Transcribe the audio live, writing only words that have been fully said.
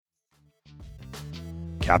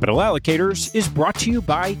Capital Allocators is brought to you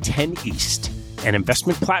by 10 East, an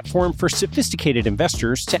investment platform for sophisticated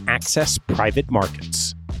investors to access private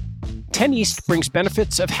markets. 10 East brings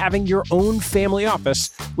benefits of having your own family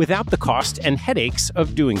office without the cost and headaches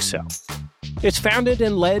of doing so. It's founded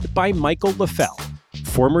and led by Michael LaFell,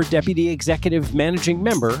 former Deputy Executive Managing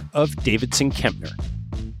Member of Davidson Kempner.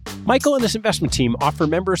 Michael and his investment team offer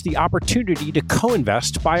members the opportunity to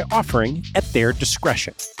co-invest by offering at their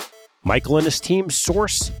discretion. Michael and his team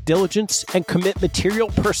source, diligence, and commit material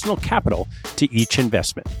personal capital to each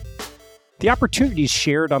investment. The opportunities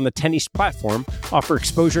shared on the 10 East platform offer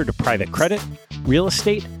exposure to private credit, real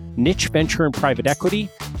estate, niche venture and private equity,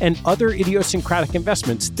 and other idiosyncratic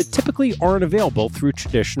investments that typically aren't available through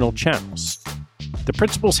traditional channels. The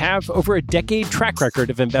principals have over a decade track record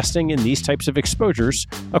of investing in these types of exposures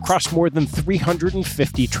across more than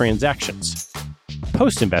 350 transactions.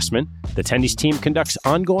 Post-investment, the 10 East team conducts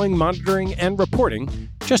ongoing monitoring and reporting,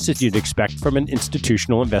 just as you'd expect from an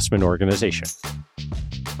institutional investment organization.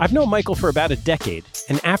 I've known Michael for about a decade,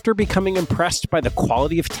 and after becoming impressed by the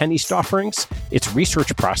quality of 10 East offerings, its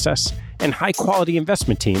research process, and high-quality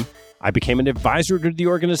investment team, I became an advisor to the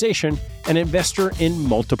organization and investor in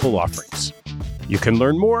multiple offerings. You can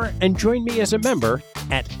learn more and join me as a member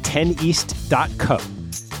at 10east.co.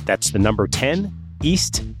 That's the number 10,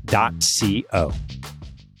 east.co.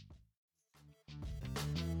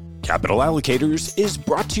 Capital Allocators is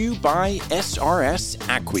brought to you by SRS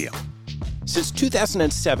Acquiom. Since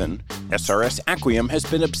 2007, SRS Acquiom has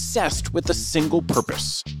been obsessed with a single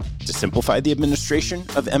purpose: to simplify the administration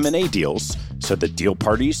of M&A deals so that deal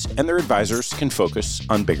parties and their advisors can focus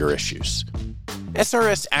on bigger issues.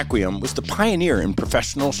 SRS Acquiom was the pioneer in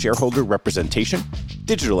professional shareholder representation,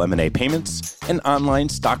 digital M&A payments, and online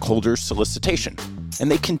stockholder solicitation, and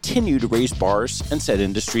they continue to raise bars and set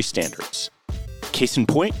industry standards. Case in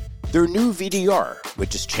point, their new VDR,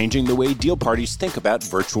 which is changing the way deal parties think about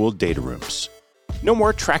virtual data rooms. No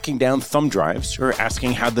more tracking down thumb drives or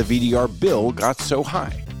asking how the VDR bill got so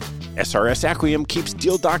high. SRS Acquiom keeps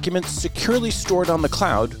deal documents securely stored on the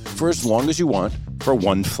cloud for as long as you want for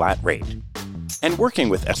one flat rate. And working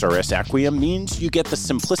with SRS Acquiom means you get the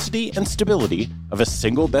simplicity and stability of a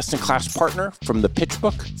single best-in-class partner from the pitch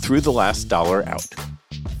book through the last dollar out.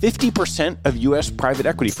 50% of U.S. private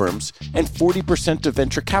equity firms and 40% of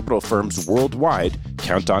venture capital firms worldwide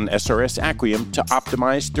count on SRS Acquiom to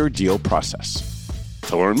optimize their deal process.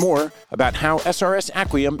 To learn more about how SRS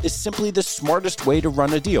Acquiom is simply the smartest way to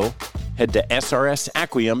run a deal, head to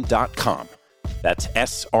srsacquiom.com. That's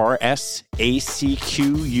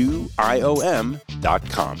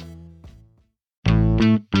srsacquiom.com.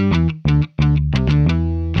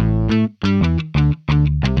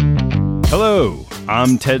 Hello,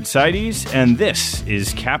 I'm Ted Seides, and this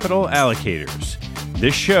is Capital Allocators.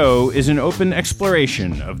 This show is an open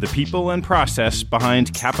exploration of the people and process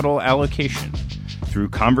behind capital allocation. Through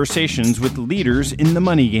conversations with leaders in the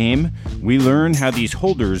money game, we learn how these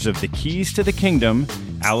holders of the keys to the kingdom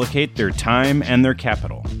allocate their time and their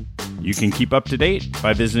capital. You can keep up to date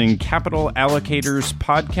by visiting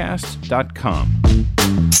capitalallocatorspodcast.com.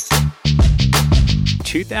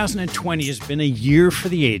 2020 has been a year for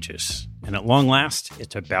the ages, and at long last,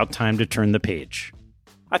 it's about time to turn the page.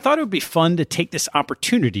 I thought it would be fun to take this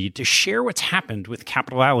opportunity to share what's happened with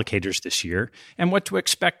Capital Allocators this year and what to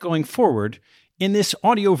expect going forward in this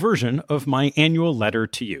audio version of my annual letter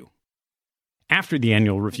to you. After the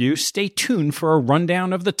annual review, stay tuned for a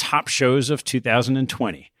rundown of the top shows of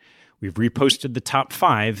 2020. We've reposted the top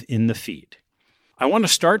 5 in the feed. I want to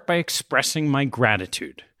start by expressing my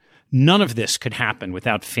gratitude. None of this could happen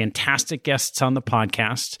without fantastic guests on the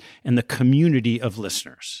podcast and the community of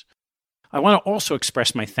listeners. I want to also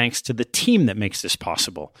express my thanks to the team that makes this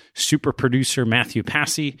possible, super producer Matthew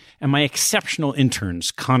Passy and my exceptional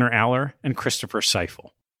interns Connor Aller and Christopher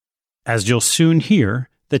Seifel. As you'll soon hear,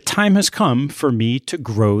 the time has come for me to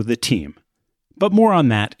grow the team. But more on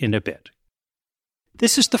that in a bit.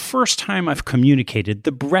 This is the first time I've communicated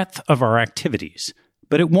the breadth of our activities,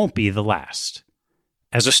 but it won't be the last.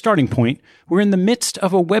 As a starting point, we're in the midst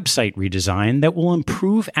of a website redesign that will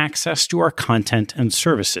improve access to our content and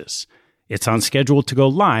services. It's on schedule to go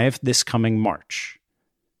live this coming March.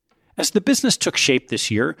 As the business took shape this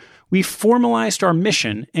year, we formalized our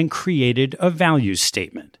mission and created a values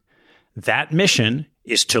statement. That mission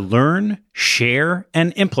is to learn, share,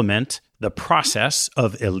 and implement the process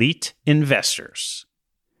of elite investors.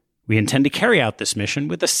 We intend to carry out this mission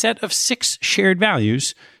with a set of 6 shared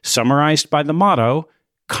values summarized by the motto,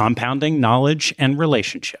 compounding knowledge and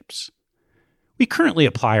relationships. We currently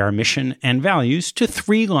apply our mission and values to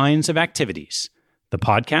 3 lines of activities: the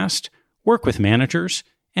podcast, work with managers,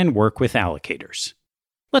 and work with allocators.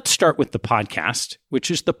 Let's start with the podcast, which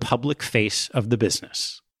is the public face of the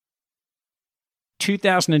business.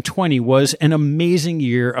 2020 was an amazing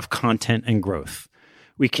year of content and growth.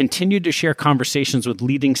 We continued to share conversations with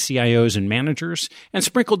leading CIOs and managers and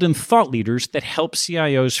sprinkled in thought leaders that help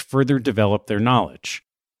CIOs further develop their knowledge.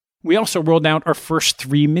 We also rolled out our first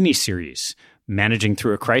 3 mini-series, Managing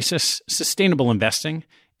Through a Crisis, Sustainable Investing,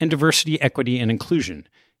 and Diversity, Equity, and Inclusion,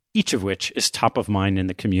 each of which is top of mind in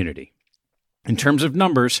the community. In terms of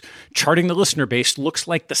numbers, charting the listener base looks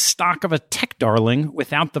like the stock of a tech darling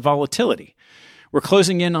without the volatility. We're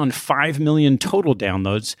closing in on 5 million total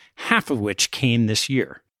downloads, half of which came this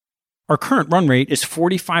year. Our current run rate is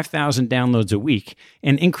 45,000 downloads a week,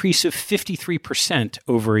 an increase of 53%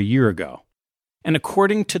 over a year ago. And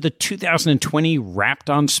according to the 2020 Wrapped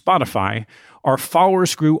on Spotify, our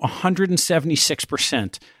followers grew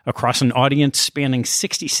 176% across an audience spanning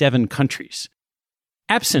 67 countries.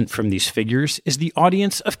 Absent from these figures is the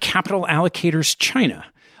audience of Capital Allocators China,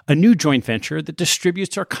 a new joint venture that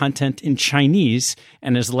distributes our content in Chinese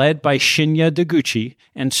and is led by Shinya Deguchi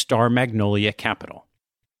and Star Magnolia Capital.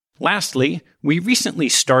 Lastly, we recently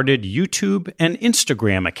started YouTube and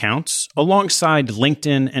Instagram accounts alongside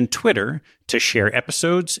LinkedIn and Twitter to share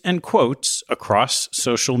episodes and quotes across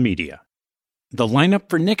social media. The lineup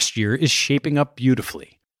for next year is shaping up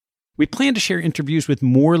beautifully. We plan to share interviews with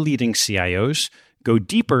more leading CIOs, go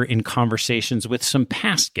deeper in conversations with some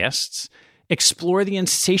past guests, explore the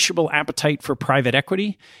insatiable appetite for private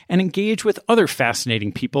equity, and engage with other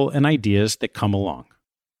fascinating people and ideas that come along.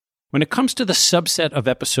 When it comes to the subset of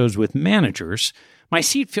episodes with managers, my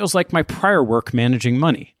seat feels like my prior work managing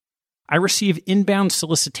money. I receive inbound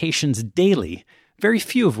solicitations daily, very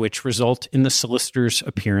few of which result in the solicitor's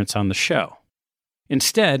appearance on the show.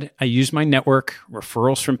 Instead, I use my network,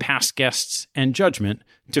 referrals from past guests, and judgment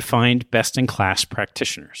to find best-in-class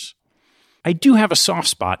practitioners. I do have a soft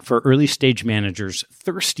spot for early-stage managers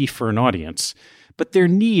thirsty for an audience, but their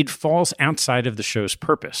need falls outside of the show's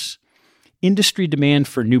purpose. Industry demand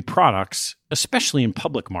for new products, especially in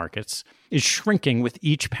public markets, is shrinking with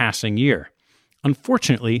each passing year.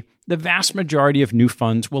 Unfortunately, the vast majority of new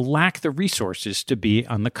funds will lack the resources to be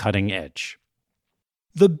on the cutting edge.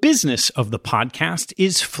 The business of the podcast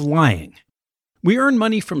is flying. We earn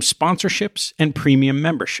money from sponsorships and premium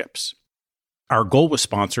memberships. Our goal with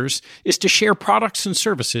sponsors is to share products and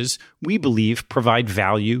services we believe provide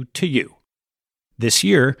value to you. This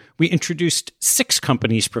year, we introduced 6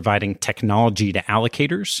 companies providing technology to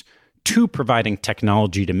allocators, 2 providing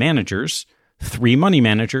technology to managers, 3 money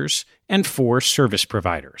managers, and 4 service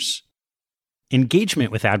providers.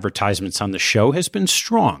 Engagement with advertisements on the show has been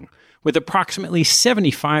strong, with approximately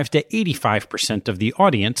 75 to 85% of the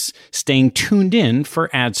audience staying tuned in for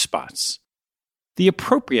ad spots. The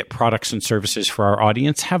appropriate products and services for our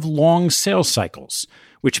audience have long sales cycles,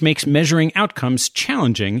 which makes measuring outcomes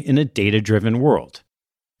challenging in a data-driven world.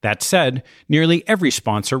 That said, nearly every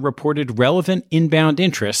sponsor reported relevant inbound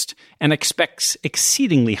interest and expects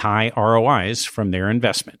exceedingly high ROIs from their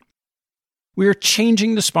investment. We are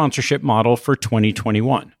changing the sponsorship model for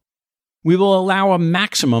 2021. We will allow a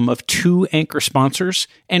maximum of 2 anchor sponsors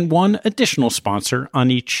and 1 additional sponsor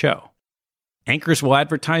on each show. Anchors will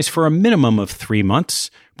advertise for a minimum of 3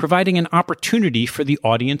 months, providing an opportunity for the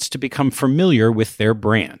audience to become familiar with their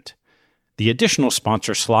brand. The additional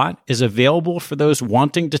sponsor slot is available for those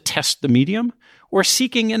wanting to test the medium or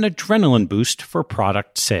seeking an adrenaline boost for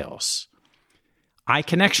product sales.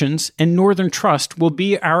 iConnections and Northern Trust will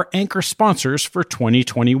be our anchor sponsors for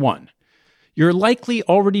 2021. You're likely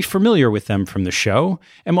already familiar with them from the show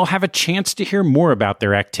and will have a chance to hear more about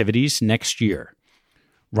their activities next year.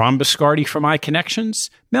 Ron Biscardi from iConnections,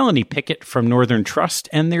 Melanie Pickett from Northern Trust,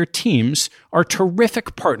 and their teams are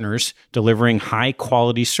terrific partners delivering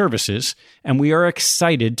high-quality services, and we are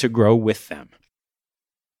excited to grow with them.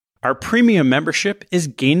 Our premium membership is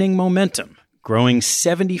gaining momentum, growing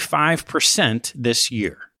 75% this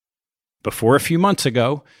year. Before a few months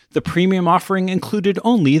ago, the premium offering included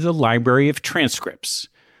only the library of transcripts.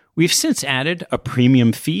 We've since added a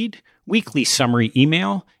premium feed, weekly summary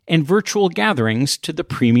email, and virtual gatherings to the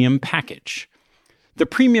premium package. The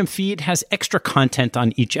premium feed has extra content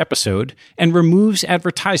on each episode and removes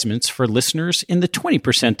advertisements for listeners in the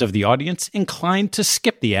 20% of the audience inclined to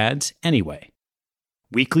skip the ads anyway.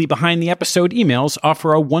 Weekly behind the episode emails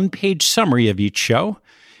offer a 1-page summary of each show,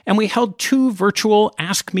 and we held 2 virtual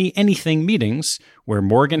Ask Me Anything meetings where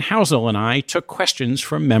Morgan Housel and I took questions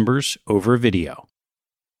from members over video.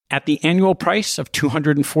 At the annual price of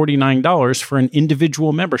 $249 for an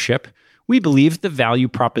individual membership, we believe the value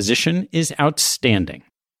proposition is outstanding.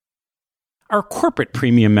 Our corporate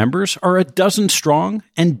premium members are a dozen strong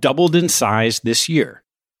and doubled in size this year.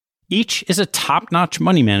 Each is a top-notch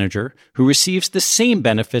money manager who receives the same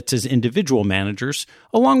benefits as individual managers,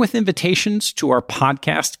 along with invitations to our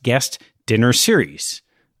podcast guest dinner series,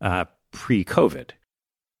 pre-COVID.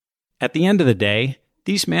 At the end of the day,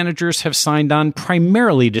 these managers have signed on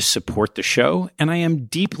primarily to support the show, and I am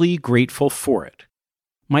deeply grateful for it.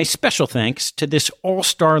 My special thanks to this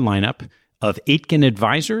all-star lineup of Aitken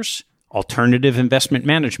Advisors, Alternative Investment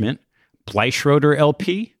Management, Bleischroeder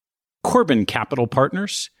LP, Corbin Capital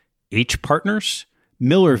Partners, H Partners,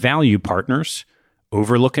 Miller Value Partners,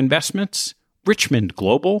 Overlook Investments, Richmond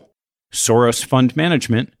Global, Soros Fund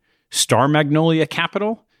Management, Star Magnolia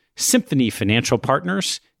Capital, Symphony Financial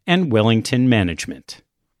Partners, and Wellington Management.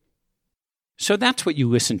 So that's what you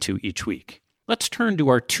listen to each week. Let's turn to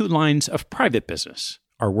our two lines of private business,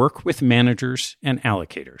 our work with managers and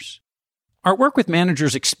allocators. Our work with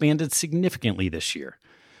managers expanded significantly this year.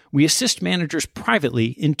 We assist managers privately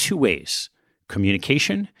in two ways: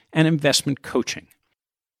 communication and investment coaching.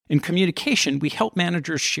 In communication, we help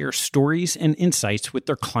managers share stories and insights with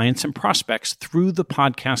their clients and prospects through the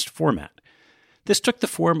podcast format. This took the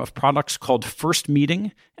form of products called First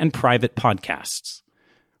Meeting and private podcasts.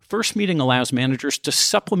 First Meeting allows managers to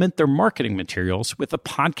supplement their marketing materials with a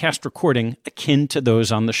podcast recording akin to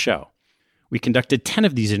those on the show. We conducted 10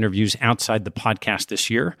 of these interviews outside the podcast this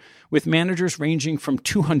year, with managers ranging from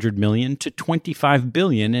 $200 million to $25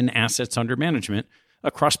 billion in assets under management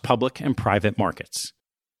across public and private markets.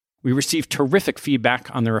 We received terrific feedback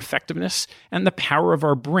on their effectiveness and the power of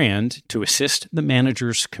our brand to assist the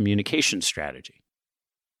manager's communication strategy.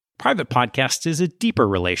 Private Podcasts is a deeper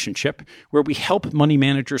relationship where we help money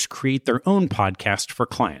managers create their own podcast for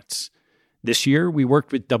clients. This year, we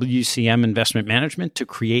worked with WCM Investment Management to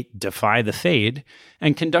create Defy the Fade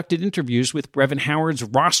and conducted interviews with Brevin Howard's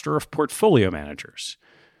roster of portfolio managers.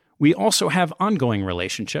 We also have ongoing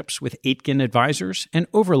relationships with Aitken Advisors and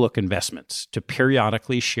Overlook Investments to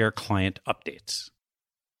periodically share client updates.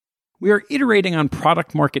 We are iterating on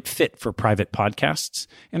product market fit for private podcasts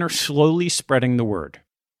and are slowly spreading the word.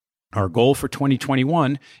 Our goal for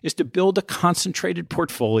 2021 is to build a concentrated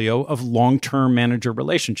portfolio of long-term manager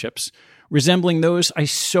relationships resembling those I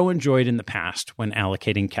so enjoyed in the past when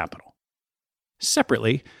allocating capital.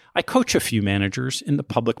 Separately, I coach a few managers in the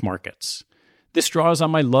public markets. This draws on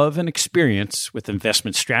my love and experience with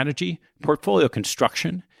investment strategy, portfolio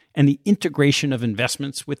construction, and the integration of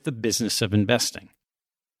investments with the business of investing.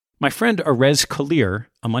 My friend Arez Kalir,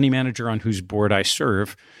 a money manager on whose board I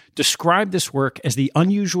serve, described this work as the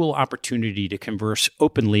unusual opportunity to converse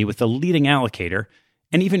openly with a leading allocator,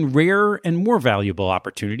 an even rarer and more valuable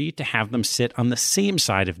opportunity to have them sit on the same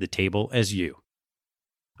side of the table as you.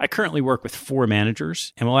 I currently work with 4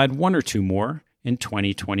 managers and will add 1 or 2 more in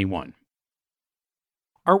 2021.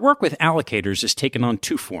 Our work with allocators has taken on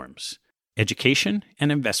 2 forms: education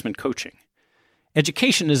and investment coaching.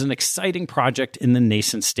 Education is an exciting project in the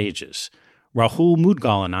nascent stages. Rahul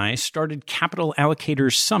Mudgal and I started Capital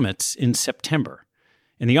Allocators Summits in September.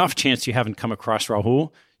 In the off chance you haven't come across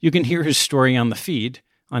Rahul, you can hear his story on the feed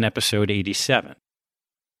on episode 87.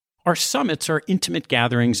 Our summits are intimate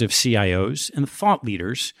gatherings of CIOs and thought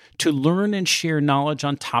leaders to learn and share knowledge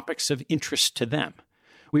on topics of interest to them.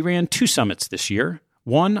 We ran 2 summits this year,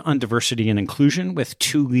 one on diversity and inclusion with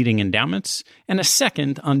 2 leading endowments, and a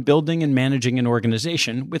second on building and managing an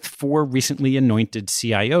organization with 4 recently anointed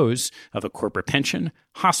CIOs of a corporate pension,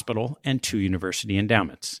 hospital, and 2 university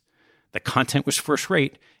endowments. The content was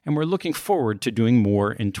first-rate, and we're looking forward to doing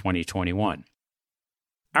more in 2021.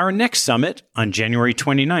 Our next summit, on January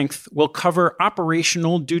 29th, will cover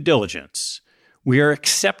operational due diligence. We are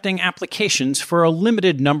accepting applications for a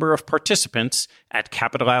limited number of participants at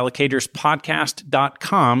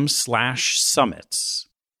capitalallocatorspodcast.com/summits.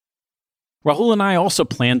 Rahul and I also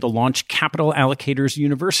plan to launch Capital Allocators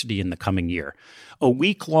University in the coming year, a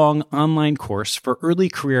week-long online course for early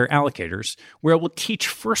career allocators where we'll teach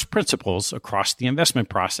first principles across the investment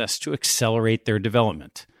process to accelerate their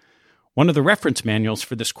development. One of the reference manuals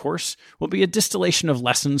for this course will be a distillation of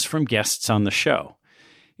lessons from guests on the show.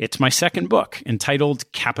 It's my second book,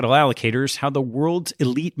 entitled Capital Allocators: How the World's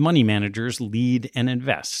Elite Money Managers Lead and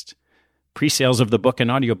Invest. Pre-sales of the book and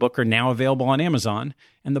audiobook are now available on Amazon,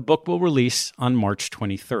 and the book will release on March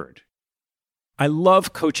 23rd. I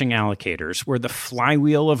love coaching allocators where the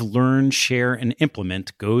flywheel of learn, share, and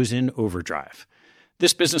implement goes in overdrive.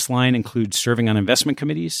 This business line includes serving on investment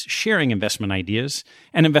committees, sharing investment ideas,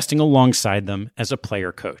 and investing alongside them as a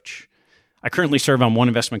player coach. I currently serve on one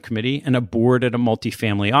investment committee and a board at a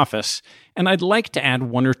multifamily office, and I'd like to add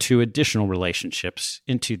 1 or 2 additional relationships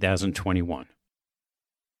in 2021.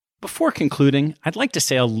 Before concluding, I'd like to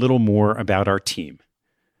say a little more about our team.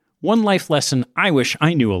 One life lesson I wish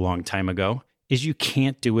I knew a long time ago is you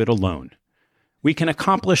can't do it alone. We can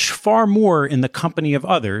accomplish far more in the company of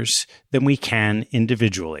others than we can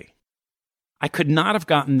individually. I could not have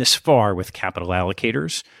gotten this far with Capital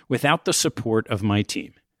Allocators without the support of my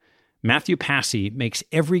team. Matthew Passy makes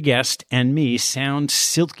every guest and me sound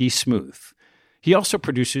silky smooth. He also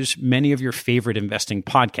produces many of your favorite investing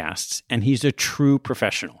podcasts, and he's a true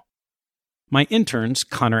professional. My interns,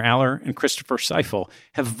 Connor Aller and Christopher Seifel,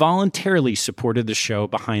 have voluntarily supported the show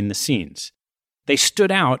behind the scenes. They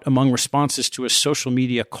stood out among responses to a social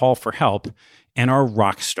media call for help and are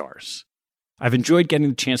rock stars. I've enjoyed getting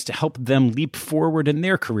the chance to help them leap forward in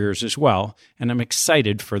their careers as well, and I'm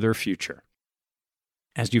excited for their future.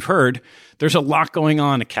 As you've heard, there's a lot going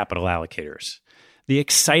on at Capital Allocators. The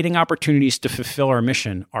exciting opportunities to fulfill our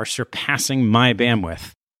mission are surpassing my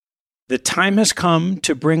bandwidth. The time has come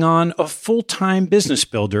to bring on a full-time business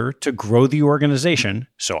builder to grow the organization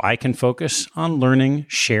so I can focus on learning,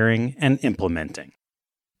 sharing, and implementing.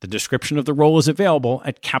 The description of the role is available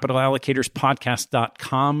at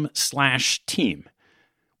capitalallocatorspodcast.com/team.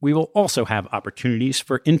 We will also have opportunities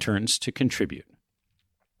for interns to contribute.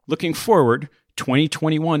 Looking forward,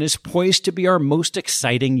 2021 is poised to be our most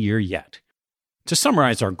exciting year yet. To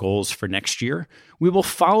summarize our goals for next year, we will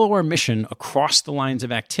follow our mission across the lines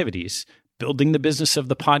of activities, building the business of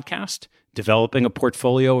the podcast, developing a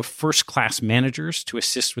portfolio of first-class managers to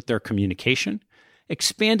assist with their communication,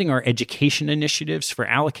 expanding our education initiatives for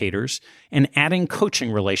allocators, and adding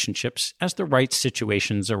coaching relationships as the right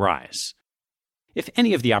situations arise. If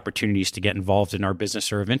any of the opportunities to get involved in our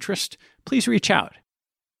business are of interest, please reach out.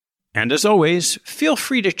 And as always, feel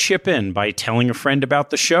free to chip in by telling a friend about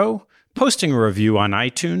the show, posting a review on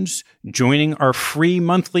iTunes, joining our free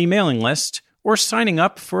monthly mailing list, or signing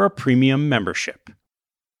up for a premium membership.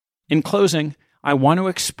 In closing, I want to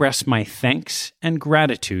express my thanks and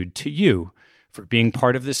gratitude to you for being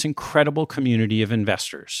part of this incredible community of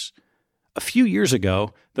investors. A few years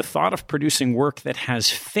ago, the thought of producing work that has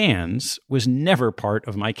fans was never part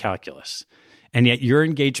of my calculus, and yet your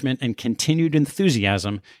engagement and continued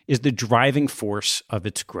enthusiasm is the driving force of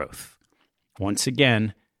its growth. Once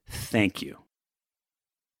again, thank you.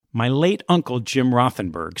 My late uncle Jim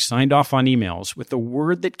Rothenberg signed off on emails with a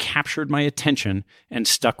word that captured my attention and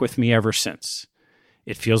stuck with me ever since.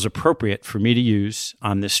 It feels appropriate for me to use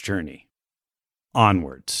on this journey.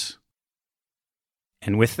 Onwards.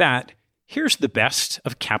 And with that, here's the best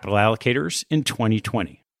of Capital Allocators in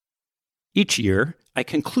 2020. Each year, I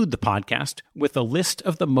conclude the podcast with a list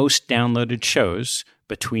of the most downloaded shows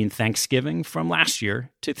between Thanksgiving from last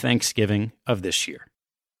year to Thanksgiving of this year.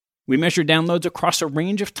 We measure downloads across a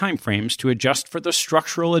range of timeframes to adjust for the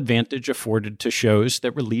structural advantage afforded to shows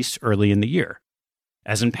that release early in the year.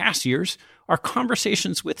 As in past years, our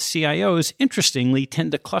conversations with CIOs, interestingly,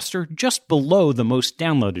 tend to cluster just below the most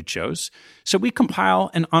downloaded shows, so we compile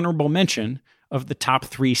an honorable mention of the top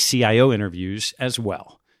 3 CIO interviews as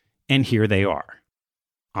well. And here they are.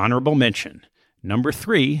 Honorable mention. Number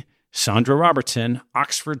 3, Sandra Robertson,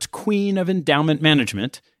 Oxford's Queen of Endowment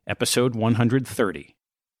Management, episode 130.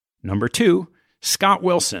 Number 2, Scott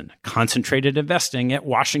Wilson, Concentrated Investing at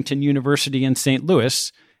Washington University in St.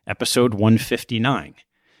 Louis, episode 159.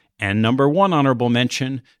 And number 1 honorable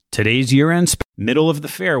mention, Today's Year-End Middle of the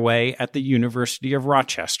Fairway at the University of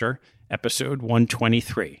Rochester, episode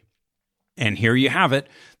 123. And here you have it,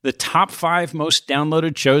 the top 5 most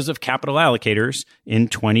downloaded shows of Capital Allocators in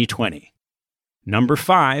 2020. Number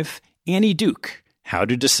 5, Annie Duke, How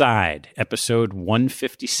to Decide, episode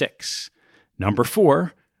 156. Number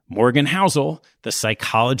 4, Morgan Housel, The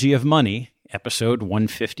Psychology of Money, episode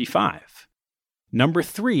 155. Number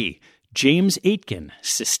 3, James Aitken,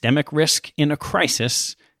 Systemic Risk in a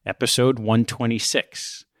Crisis, episode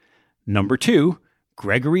 126. Number 2,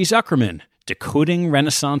 Gregory Zuckerman, Decoding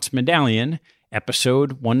Renaissance Medallion,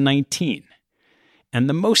 episode 119. And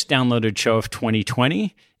the most downloaded show of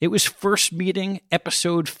 2020, it was First Meeting,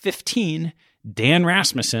 episode 15, Dan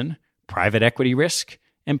Rasmussen, Private Equity Risk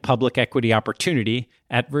and Public Equity Opportunity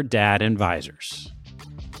at Verdad Advisors.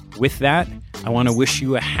 With that, I want to wish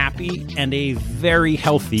you a happy and a very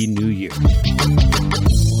healthy new year.